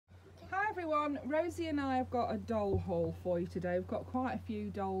everyone, Rosie and I have got a doll haul for you today. We've got quite a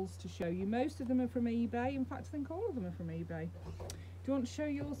few dolls to show you. Most of them are from eBay. In fact, I think all of them are from eBay. Do you want to show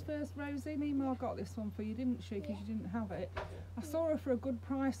yours first, Rosie? Mima got this one for you, didn't she? Because you didn't have it. I saw her for a good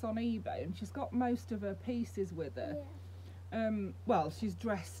price on eBay, and she's got most of her pieces with her. Well, she's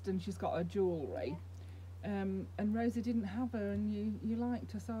dressed and she's got her jewellery. And Rosie didn't have her, and you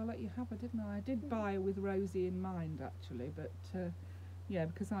liked her, so I let you have her, didn't I? I did buy her with Rosie in mind, actually, but yeah,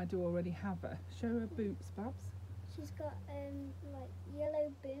 because I do already have her. Show her boots, Babs. She's got like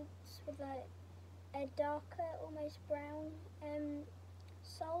yellow boots with like a darker, almost brown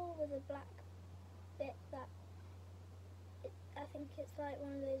sole with a black bit that I think it's like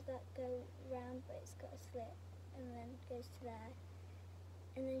one of those that go round, but it's got a slit and then goes to there.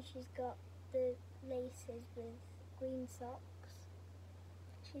 And then she's got the laces with green socks.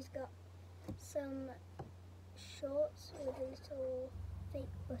 She's got some shorts with a little fake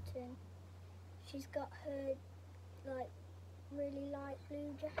button. She's got her like really light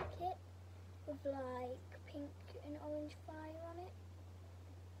blue jacket with like pink and orange fire on it.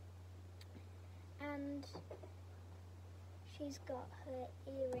 And she's got her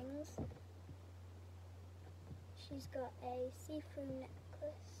earrings. She's got a see-through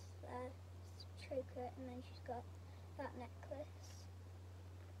necklace there, choker, and then she's got that necklace.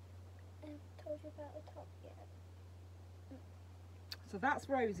 I haven't told you about the top yet. So that's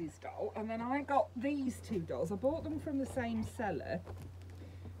Rosie's doll, and then I got these two dolls. I bought them from the same seller.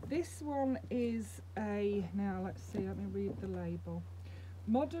 This one is a, now let's see, let me read the label.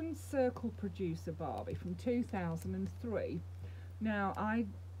 Modern Circle Producer Barbie from 2003. Now I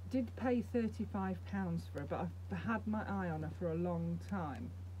did pay £35 for her, but I've had my eye on her for a long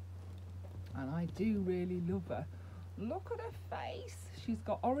time. And I do really love her. Look at her face. She's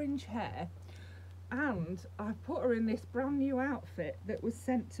got orange hair. And I've put her in this brand new outfit that was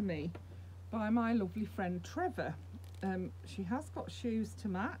sent to me by my lovely friend Trevor. She has got shoes to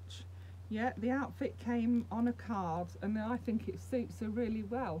match. Yeah, the outfit came on a card, and I think it suits her really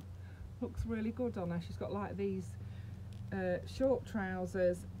well. Looks really good on her. She's got like these short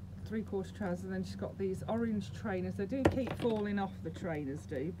trousers, three-quarter trousers, and then she's got these orange trainers. They do keep falling off, the trainers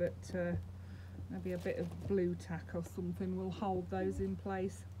do, but maybe a bit of blue tack or something will hold those in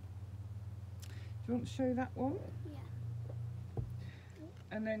place. Do you want to show that one? Yeah.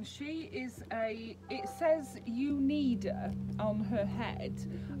 And then she is a, it says You Need Her on her head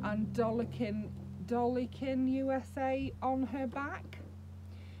and Dollikin USA on her back.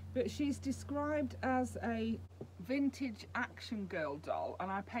 But she's described as a vintage action girl doll,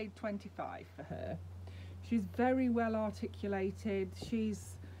 and I paid $25 for her. She's very well articulated.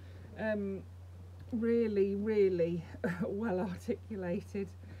 She's really, really well articulated.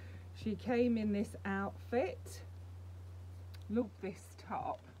 She came in this outfit. Look this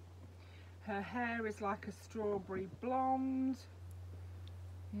top. Her hair is like a strawberry blonde.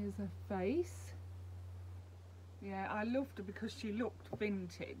 Here's her face. Yeah, I loved her because she looked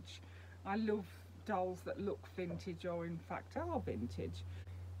vintage. I love dolls that look vintage, or in fact are vintage.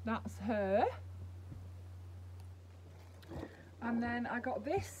 That's her. And then I got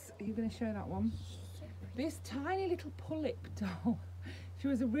this. Are you going to show that one? This tiny little pull-up doll. She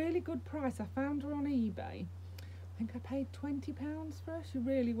was a really good price. I found her on eBay. I think I paid £20 for her. She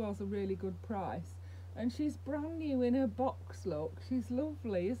really was a really good price. And she's brand new in her box, look. She's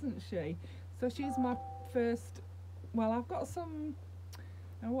lovely, isn't she? So she's my first, well, I've got some,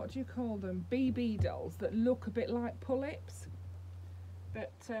 what do you call them? BB dolls that look a bit like pull-ups.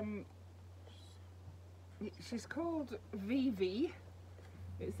 But she's called Vivi.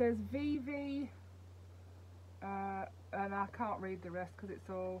 It says Vivi. And I can't read the rest because it's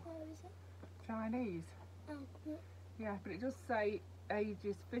all Chinese. Yeah, but it does say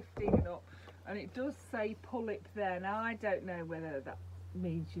ages 15 and up, and it does say pull-up there. Now I don't know whether that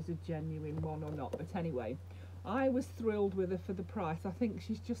means she's a genuine one or not, but anyway, I was thrilled with her for the price. I think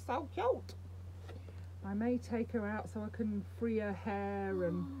she's just so cute. I may take her out so I can free her hair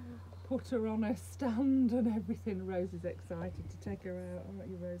and put her on a stand and everything. Rosie's excited to take her out, aren't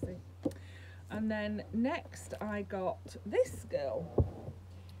you, Rosie? And then next I got this girl.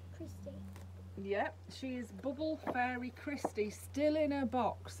 Christy. Yep, she's Bubble Fairy Christy, still in her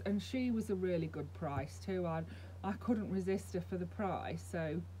box, and she was a really good price too. I couldn't resist her for the price.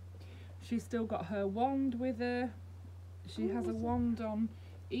 So she's still got her wand with her. She has a wand on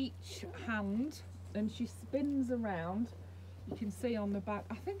each hand, and she spins around. You can see on the back.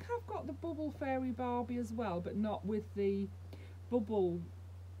 I think I've got the Bubble Fairy Barbie as well, but not with the bubble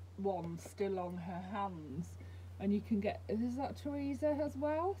one still on her hands. And you can get, is that Teresa as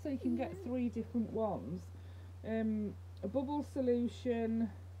well? So you can get 3 different ones. A bubble solution,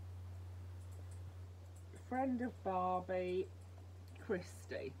 friend of Barbie,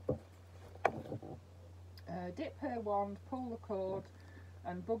 Christy. Dip her wand, pull the cord,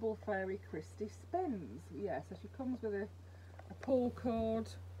 and Bubble Fairy Christy spins. Yeah, so she comes with a pull cord,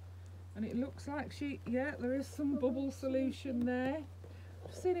 and it looks like there is some bubble solution there.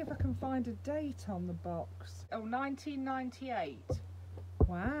 Just seeing if I can find a date on the box. Oh, 1998.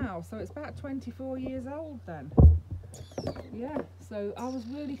 Wow, so it's about 24 years old then. Yeah, so I was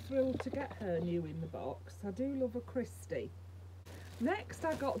really thrilled to get her new in the box. I do love a Christy. Next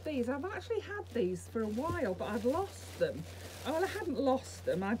I got these. I've actually had these for a while, but I'd lost them. Well, I hadn't lost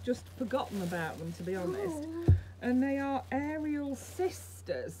them, I'd just forgotten about them, to be honest. And they are Ariel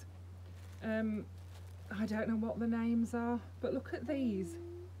Sisters. I don't know what the names are, but look at these.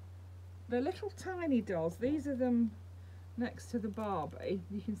 They're little tiny dolls. These are them next to the Barbie.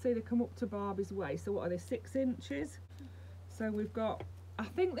 You can see they come up to Barbie's waist. So what are they, 6 inches? So we've got, I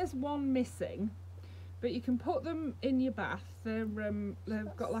think there's one missing, but you can put them in your bath. They've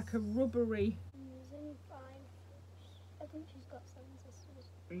got like a rubbery. There's only 5. I think she's got 7 sisters.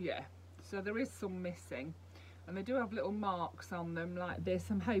 Yeah, so there is some missing, and they do have little marks on them like this.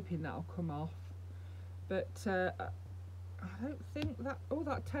 I'm hoping that'll come off, but I don't think that. Oh,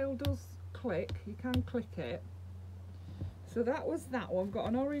 that tail does click. You can click it. So that was that one. We've got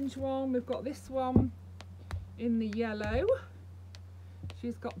an orange one. We've got this one in the yellow.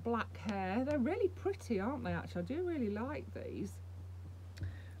 She's got black hair. They're really pretty, aren't they, actually? I do really like these.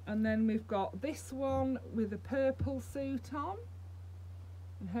 And then we've got this one with a purple suit on.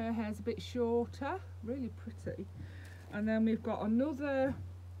 And her hair's a bit shorter. Really pretty. And then we've got another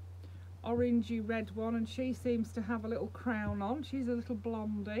orangey red one, and she seems to have a little crown on. She's a little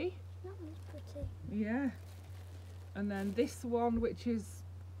blondie. That one's pretty. Yeah. And then this one, which is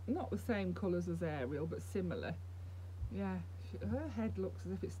not the same colours as Ariel, but similar. Yeah. Her head looks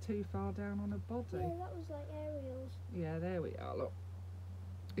as if it's too far down on her body. Yeah, that was like Ariel's. Yeah, there we are, look.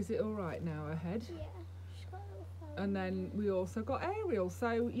 Is it alright now, her head? Yeah, she's got a little flower. And then we also got Ariel.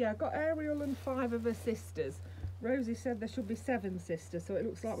 So, yeah, got Ariel and 5 of her sisters. Rosie said there should be 7 sisters, so it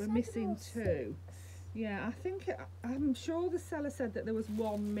looks like we're missing 2. Yeah, I'm sure the seller said that there was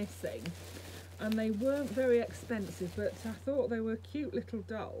 1 missing. And they weren't very expensive, but I thought they were cute little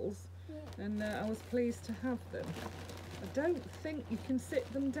dolls. Yeah. And I was pleased to have them. I don't think you can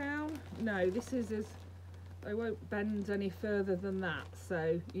sit them down. No, this is they won't bend any further than that.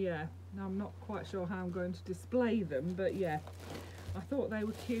 So yeah, I'm not quite sure how I'm going to display them, but yeah, I thought they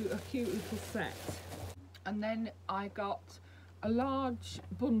were cute, a cute little set. And then I got a large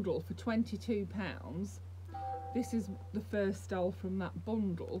bundle for £22. This is the first doll from that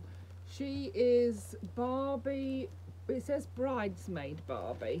bundle. She is Barbie, it says bridesmaid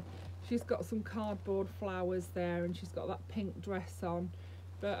Barbie. She's got some cardboard flowers there, and she's got that pink dress on.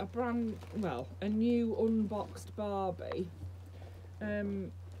 But a new unboxed Barbie.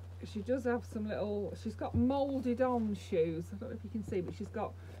 She does have some little, she's got moulded on shoes. I don't know if you can see, but she's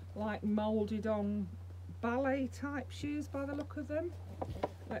got like moulded on ballet type shoes by the look of them.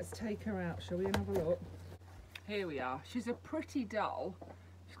 Let's take her out, shall we, and have a look. Here we are. She's a pretty doll.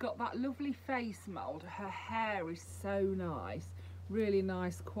 She's got that lovely face mould. Her hair is so nice. Really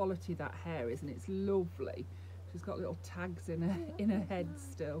nice quality, that hair, isn't it? It's lovely. She's got little tags in her head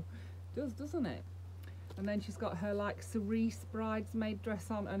still. Doesn't it? And then she's got her like cerise bridesmaid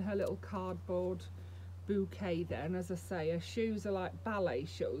dress on, and her little cardboard bouquet there. And as I say, her shoes are like ballet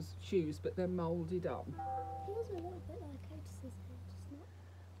shoes, but they're moulded on. It was a little bit like Otis's hair, just not.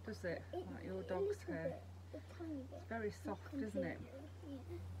 Does it? Like your dog's hair? A tiny bit. It's very soft, isn't it? Yeah.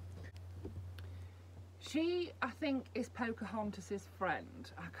 She, I think, is Pocahontas's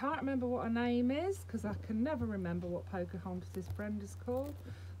friend. I can't remember what her name is, because I can never remember what Pocahontas's friend is called.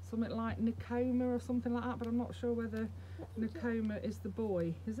 Something like Nakoma or something like that, but I'm not sure whether Nakoma is the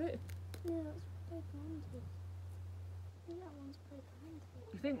boy. Is it? Yeah, that's Pocahontas. I think that one's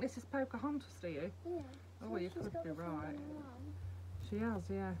Pocahontas. You think this is Pocahontas, do you? Yeah. Oh, well, you could be right. She has,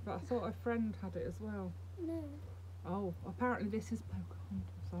 yeah. But I thought her friend had it as well. No. Oh, apparently this is Pocahontas.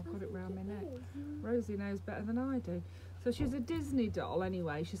 I've got it round my neck. Rosie knows better than I do. So she's a Disney doll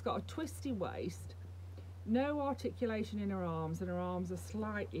anyway. She's got a twisty waist, no articulation in her arms, and her arms are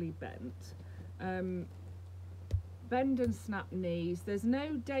slightly bent. Bend and snap knees. There's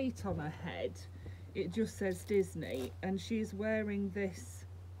no date on her head. It just says Disney, and she's wearing this.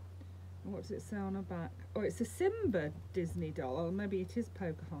 What does it say on her back? Oh, it's a Simba Disney doll. Or maybe it is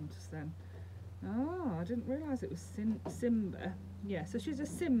Pocahontas then. Oh, I didn't realise it was Simba. Yeah, so she's a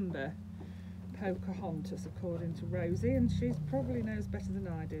Simba Pocahontas according to Rosie, and she probably knows better than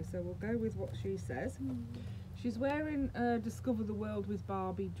I do, so we'll go with what she says. She's wearing a Discover the World with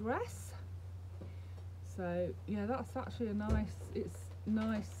Barbie dress. So So yeah, that's actually a nice, it's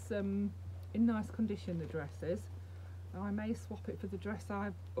nice, in nice condition, the dress is. I may swap it for the dress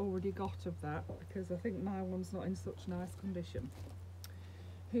I've already got of that, because I think my one's not in such nice condition.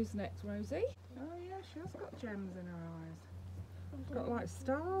 Who's next, Rosie? Oh yeah, she has got gems in her eyes. She's got like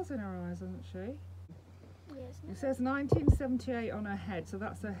stars in her eyes, hasn't she? Yes. It says 1978 on her head, so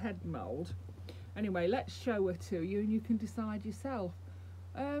that's her head mould. Anyway, let's show her to you and you can decide yourself.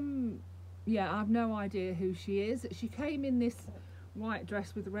 Yeah, I've no idea who she is. She came in this white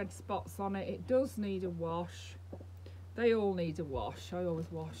dress with red spots on it. It does need a wash. They all need a wash. I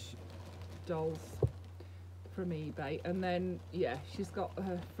always wash dolls from eBay. And then, yeah, she's got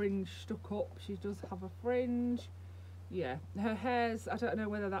her fringe stuck up. She does have a fringe. Yeah, her hair's, I don't know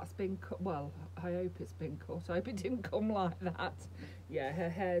whether that's been cut. Well, I hope it's been cut. I hope it didn't come like that. Yeah, her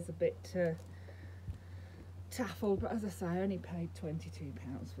hair's a bit taffled, but as I say, I only paid £22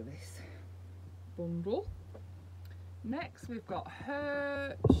 for this bundle. Next, we've got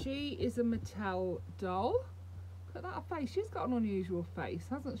her. She is a Mattel doll. Look at that face. She's got an unusual face,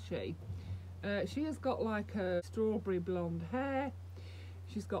 hasn't she? She has got like a strawberry blonde hair.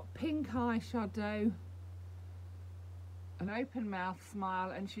 She's got pink eyeshadow, an open mouth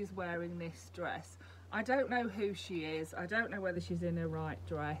smile, and she's wearing this dress. I don't know who she is. I don't know whether she's in a right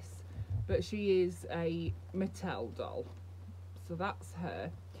dress, but she is a Mattel doll. So that's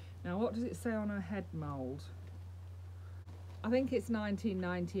her. Now, what does it say on her head mould? I think it's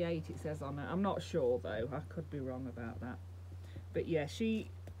 1998 it says on it. I'm not sure though, I could be wrong about that. But yeah,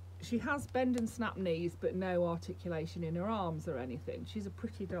 she has bend and snap knees but no articulation in her arms or anything. She's a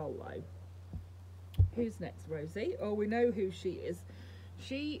pretty doll though. Who's next, Rosie? Oh, we know who she is.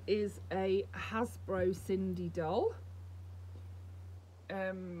 She is a Hasbro Cindy doll.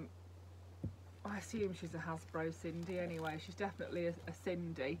 I assume she's a Hasbro Cindy anyway. She's definitely a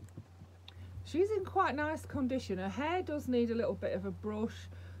Cindy. She's in quite nice condition. Her hair does need a little bit of a brush.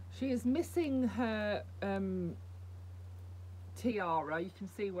 She is missing her tiara. You can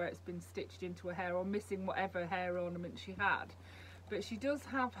see where it's been stitched into her hair, or missing whatever hair ornament she had. But she does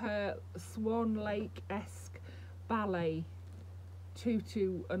have her Swan Lake-esque ballet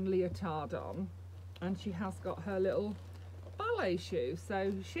tutu and leotard on, and she has got her little ballet shoe.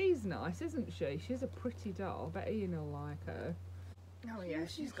 So she's nice, isn't she? She's a pretty doll. Bet Ian will like her. Oh yeah,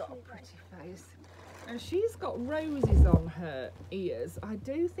 she's got a pretty face. And she's got roses on her ears. I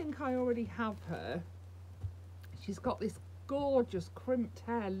do think I already have her. She's got this gorgeous crimped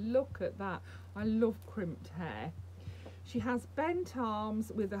hair. Look at that. I love crimped hair. She has bent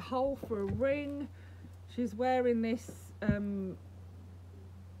arms with a hole for a ring. She's wearing this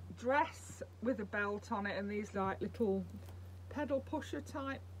dress with a belt on it and these like little pedal pusher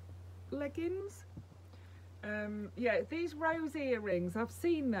type leggings. Yeah, these rose earrings, I've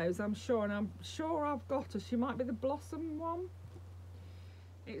seen those, I'm sure, and I'm sure I've got her. She might be the Blossom one.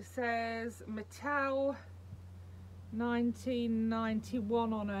 It says Mattel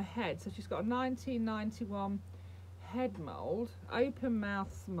 1991 on her head, so she's got a 1991 head mould, open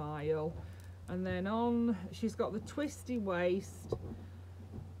mouth smile, and then on she's got the twisty waist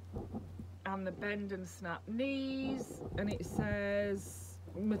and the bend and snap knees, and it says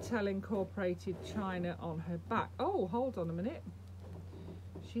Mattel Incorporated China on her back. Oh, hold on a minute.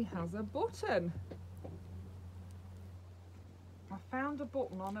 She has a button. I found a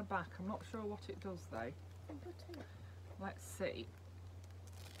button on her back. I'm not sure what it does though. A button. Let's see.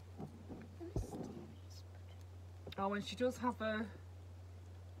 Oh, and she does have a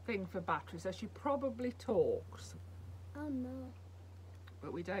thing for battery, so she probably talks. Oh no.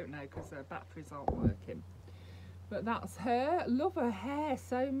 But we don't know because her batteries aren't working. But that's her. Love her hair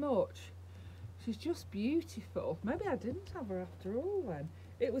so much. She's just beautiful. Maybe I didn't have her after all then.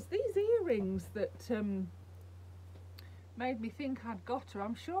 It was these earrings that made me think I'd got her.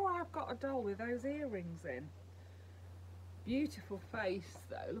 I'm sure I've got a doll with those earrings in. Beautiful face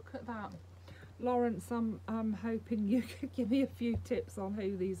though. Look at that. Lawrence, I'm hoping you could give me a few tips on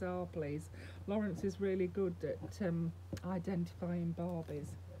who these are, please. Lawrence is really good at identifying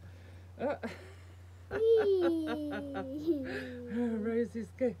Barbies.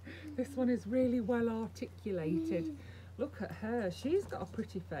 Rosie's good. This one is really well articulated. Look at her. She's got a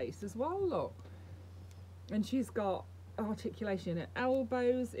pretty face as well, look. And she's got articulation in her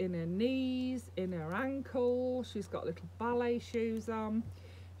elbows, in her knees, in her ankles. She's got little ballet shoes on.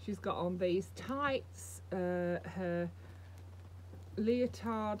 She's got on these tights, her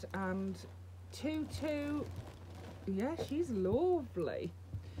leotard and tutu. Yeah, she's lovely.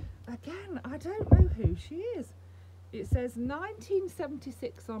 Again, I don't know who she is. It says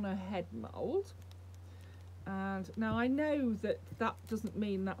 1976 on her head mould. And now I know that that doesn't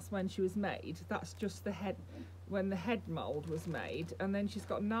mean that's when she was made. That's just the head, when the head mould was made. And then she's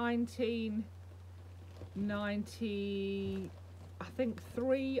got 1990, I think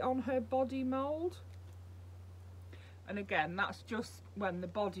 3 on her body mould. And again, that's just when the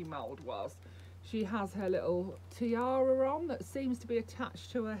body mould was. She has her little tiara on that seems to be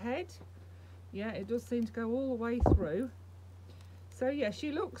attached to her head. Yeah, it does seem to go all the way through. So yeah,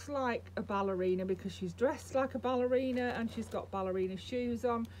 she looks like a ballerina because she's dressed like a ballerina and she's got ballerina shoes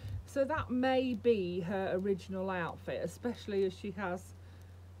on. So that may be her original outfit, especially as she has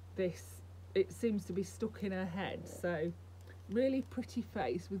this, it seems to be stuck in her head. So really pretty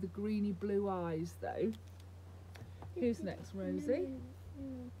face with the greeny blue eyes though. Who's next, Rosie?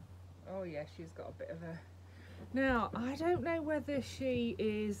 Oh yeah, she's got a bit of a... Now, I don't know whether she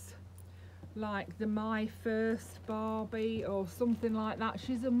is like the My First Barbie or something like that.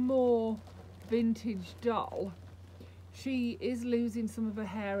 She's a more vintage doll. She is losing some of her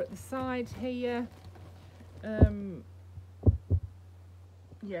hair at the side here.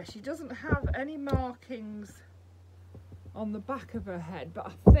 Yeah, she doesn't have any markings on the back of her head, but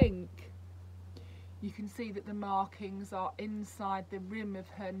I think you can see that the markings are inside the rim of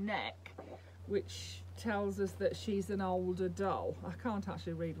her neck, which tells us that she's an older doll. I can't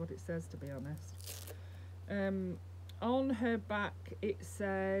actually read what it says, to be honest. On her back it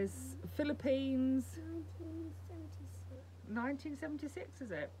says Philippines 1976, is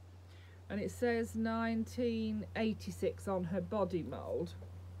it? And it says 1986 on her body mould.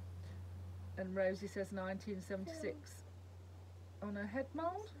 And Rosie says 1976 on her head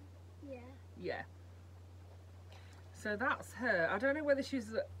mould? Yeah. Yeah. So that's her. I don't know whether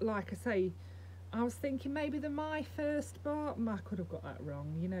she's, like I say, I was thinking maybe the My First Barbie. I could have got that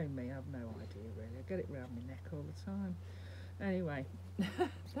wrong. You know me, I have no idea really. I get it round my neck all the time. Anyway,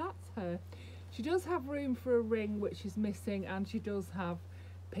 that's her. She does have room for a ring, which is missing, and she does have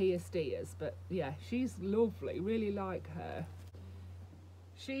pierced ears. But yeah, she's lovely. Really like her.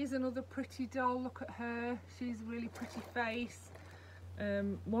 She's another pretty doll. Look at her. She's a really pretty face.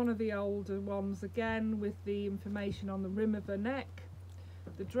 One of the older ones again with the information on the rim of her neck.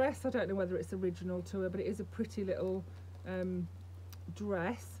 The dress, I don't know whether it's original to her, but it is a pretty little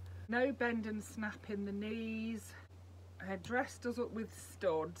dress. No bend and snap in the knees. Her dress does up with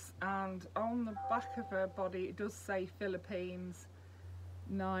studs, and on the back of her body it does say Philippines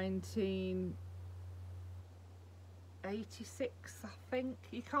 1986, I think.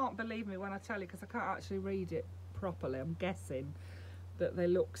 You can't believe me when I tell you because I can't actually read it properly. I'm guessing that they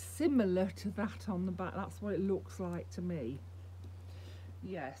look similar to that on the back. That's what it looks like to me.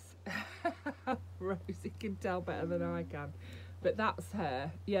 Yes. Rosie can tell better than I can, but that's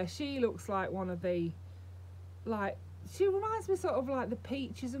her. Yeah, she looks like one of the, like, she reminds me sort of like the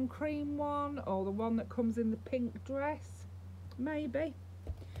peaches and cream one, or the one that comes in the pink dress, maybe.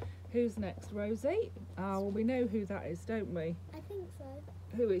 Who's next, Rosie? Oh, well, we know who that is, don't we? I think so.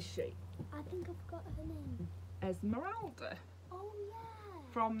 Who is she? I think I've got her name. Esmeralda. Oh yeah.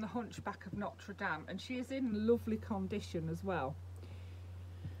 From the Hunchback of Notre Dame, and she is in lovely condition as well.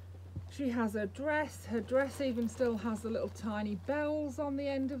 She has her dress even still has the little tiny bells on the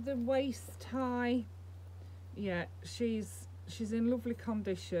end of the waist tie. Yeah, she's in lovely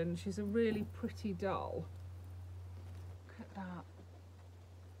condition. She's a really pretty doll. Look at that.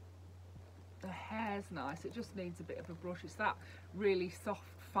 The hair's nice, it just needs a bit of a brush. It's that really soft,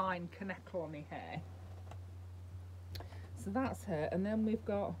 fine Canecolony hair. So that's her, and then we've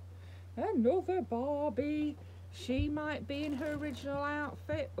got another Barbie. She might be in her original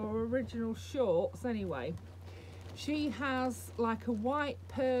outfit or original shorts anyway. She has like a white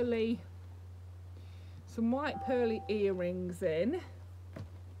pearly, some white pearly earrings in.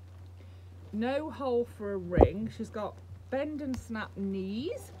 No hole for a ring. She's got bend and snap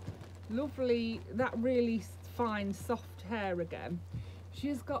knees. Lovely, that really fine soft hair again.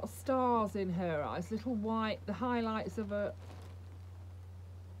 She's got stars in her eyes, little white, the highlights of her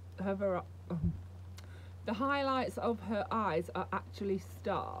the highlights of her eyes are actually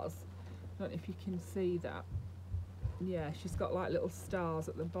stars. I don't know if you can see that. Yeah, she's got like little stars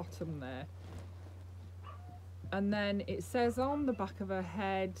at the bottom there. And then it says on the back of her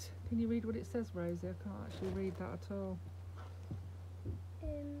head, can you read what it says, Rosie? I can't actually read that at all.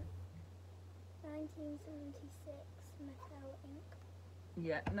 1976 metal ink.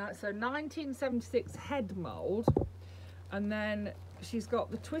 Yeah, no, so 1976 head mould, and then she's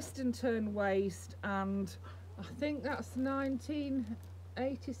got the twist and turn waist, and I think that's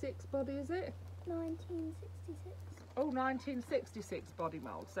 1986 body, is it? 1966. Oh, 1966 body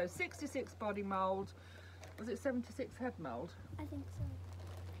mould. So 66 body mould. Was it 76 head mould? I think so.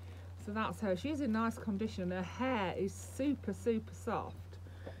 So that's her. She's in nice condition. Her hair is super, super soft.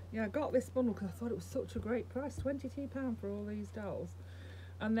 Yeah, I got this bundle because I thought it was such a great price, £22 for all these dolls.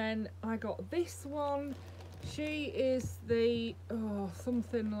 And then I got this one. She is the,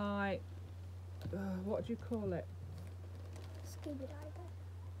 something like, what do you call it? Scuba diver.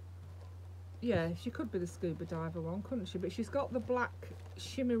 Yeah, she could be the scuba diver one, couldn't she? But she's got the black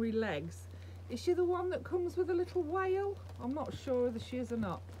shimmery legs. Is she the one that comes with a little whale? I'm not sure whether she is or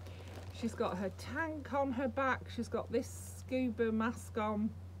not. She's got her tank on her back. She's got this scuba mask on.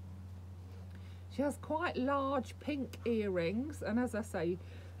 She has quite large pink earrings, and as I say,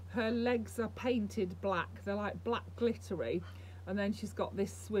 her legs are painted black. They're like black glittery, and then she's got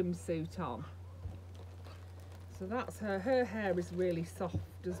this swimsuit on. So that's her. Her hair is really soft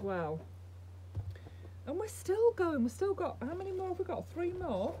as well. And we're still going. We've still got, how many more have we got? 3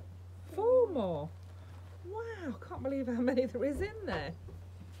 more? 4 more. Wow, can't believe how many there is in there.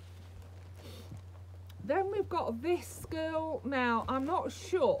 Then we've got this girl. Now, I'm not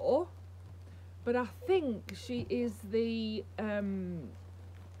sure, but I think she is the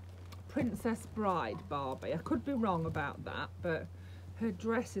Princess Bride Barbie. I could be wrong about that, but her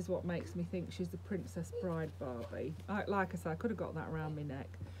dress is what makes me think she's the Princess Bride Barbie. Like I said, I could have got that around my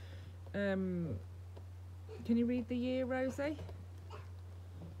neck. Can you read the year, Rosie?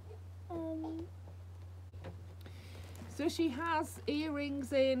 So she has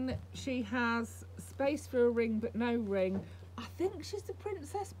earrings in, she has space for a ring but no ring. I think she's the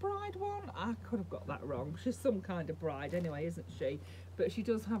Princess Bride one. I could have got that wrong. She's some kind of bride anyway, isn't she? But she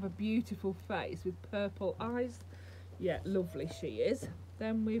does have a beautiful face with purple eyes. Yeah, lovely she is.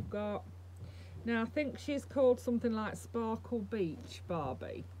 Then we've got, now I think she's called something like Sparkle Beach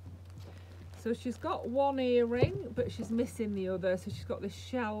Barbie. So she's got one earring, but she's missing the other. So she's got this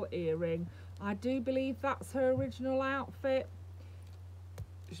shell earring. I do believe that's her original outfit.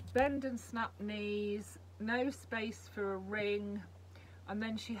 Bend and snap knees, no space for a ring. And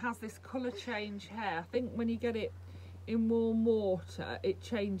then she has this colour change hair. I think when you get it in warm water, it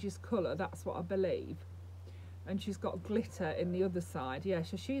changes colour. That's what I believe. And she's got glitter in the other side. Yeah,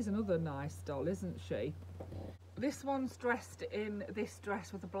 so she's another nice doll, isn't she? This one's dressed in this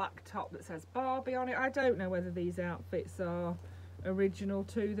dress with a black top that says Barbie on it. I don't know whether these outfits are original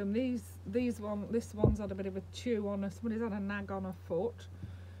to them. This one's had a bit of a chew on her. Somebody's had a nag on her foot.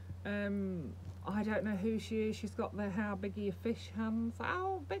 I don't know who she is. She's got the how big are your fish hands.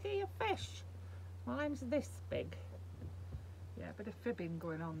 How big are your fish? Mine's this big. Yeah, a bit of fibbing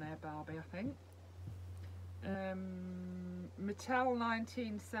going on there, Barbie, I think. Mattel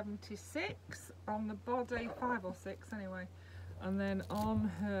 1976 on the body, 5 or 6 anyway, and then on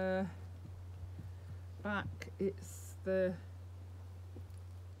her back it's the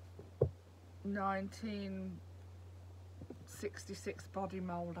 1966 body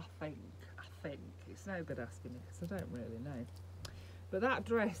mould. I think it's no good asking me because I don't really know, but that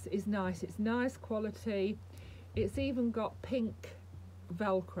dress is nice. It's nice quality. It's even got pink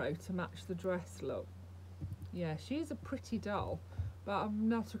velcro to match the dress look. Yeah, she's a pretty doll, but I've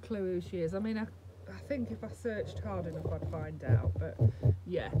not a clue who she is. I mean, I think if I searched hard enough I'd find out, but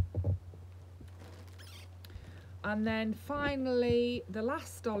yeah. And then finally, the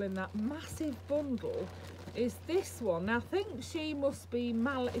last doll in that massive bundle is this one. Now I think she must be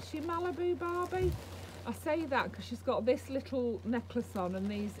is she Malibu Barbie? I say that because she's got this little necklace on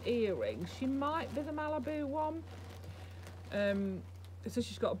and these earrings. She might be the Malibu one. So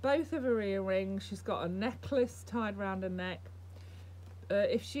she's got both of her earrings, she's got a necklace tied around her neck.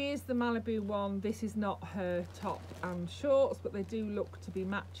 If she is the Malibu one, this is not her top and shorts, but they do look to be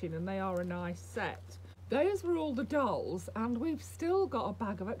matching and they are a nice set. Those were all the dolls, and we've still got a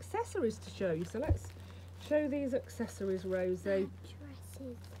bag of accessories to show you. So let's show these accessories, Rosie.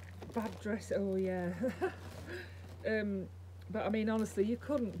 Bag dresses, oh yeah. But I mean, honestly, you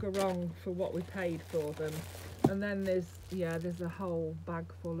couldn't go wrong for what we paid for them. And then there's a whole bag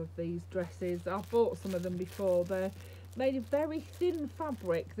full of these dresses. I've bought some of them before. They're made of very thin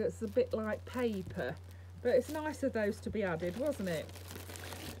fabric that's a bit like paper, but it's nice of those to be added, wasn't it?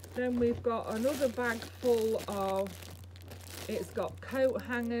 Then we've got another bag full of, it's got coat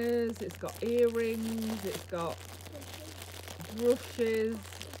hangers, it's got earrings, it's got brushes,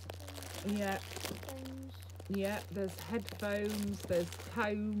 yeah, there's headphones, there's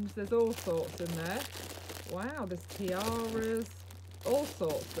combs, there's all sorts in there. Wow, there's tiaras, all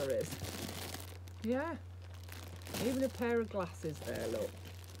sorts there is. Yeah, even a pair of glasses there, look.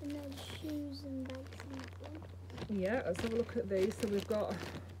 And there's shoes and bags in that one. Yeah, let's have a look at these. So we've got,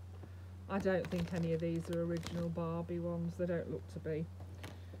 I don't think any of these are original Barbie ones, they don't look to be.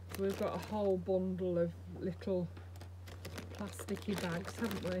 So we've got a whole bundle of little plasticky bags,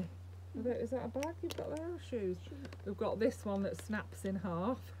 haven't we? Is that a bag you've got there, or shoes? We've got this one that snaps in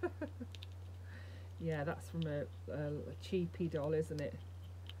half. Yeah, that's from a cheapy doll, isn't it?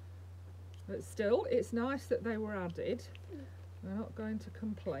 But still, it's nice that they were added. We're not going to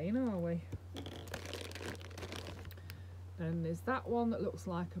complain, are we? And there's that one that looks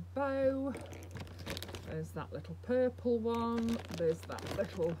like a bow. There's that little purple one. There's that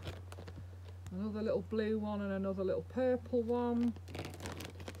another little blue one and another little purple one.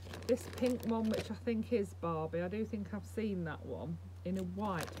 This pink one, which I think is Barbie. I do think I've seen that one in a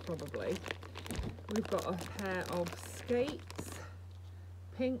white, probably. We've got a pair of skates,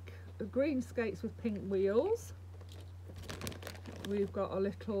 green skates with pink wheels. We've got a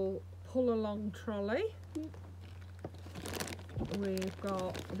little pull-along trolley. We've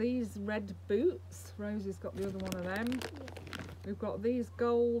got these red boots. Rosie's got the other one of them. We've got these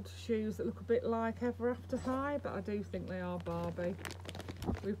gold shoes that look a bit like Ever After High, but I do think they are Barbie.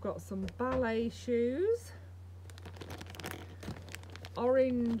 We've got some ballet shoes.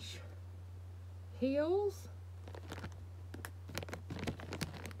 Orange heels.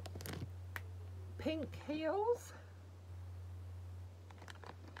 Pink heels.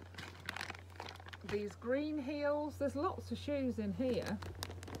 These green heels. There's lots of shoes in here.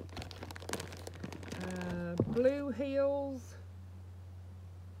 Blue heels.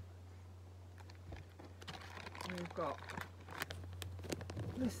 We've got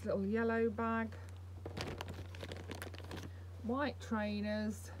this little yellow bag. White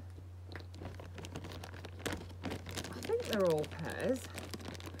trainers. I think they're all pairs.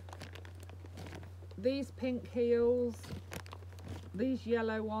 These pink heels. These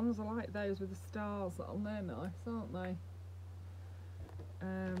yellow ones, I like those with the stars on. They're nice, aren't they?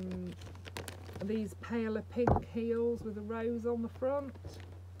 These paler pink heels with a rose on the front.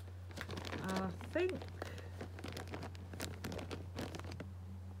 I think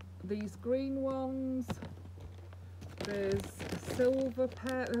these green ones. There's a silver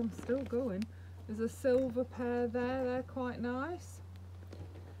pair. I'm still going. There's a silver pair there. They're quite nice.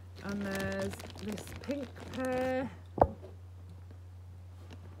 And there's this pink pair.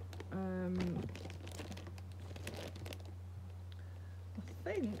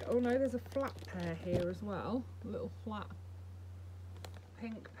 I think, oh no, there's a flat pair here as well, a little flat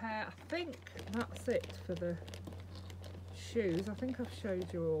pink pair. I think that's it for the shoes. I think I've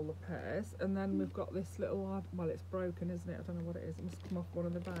showed you all the pairs, and then we've got this little, well, it's broken, isn't it? I don't know what it is. It must come off one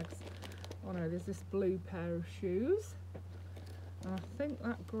of the bags. Oh no, there's this blue pair of shoes, and I think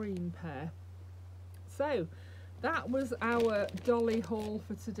that green pair. So that was our dolly haul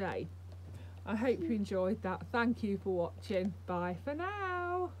for today. I hope you enjoyed that. Thank you for watching. Bye for now.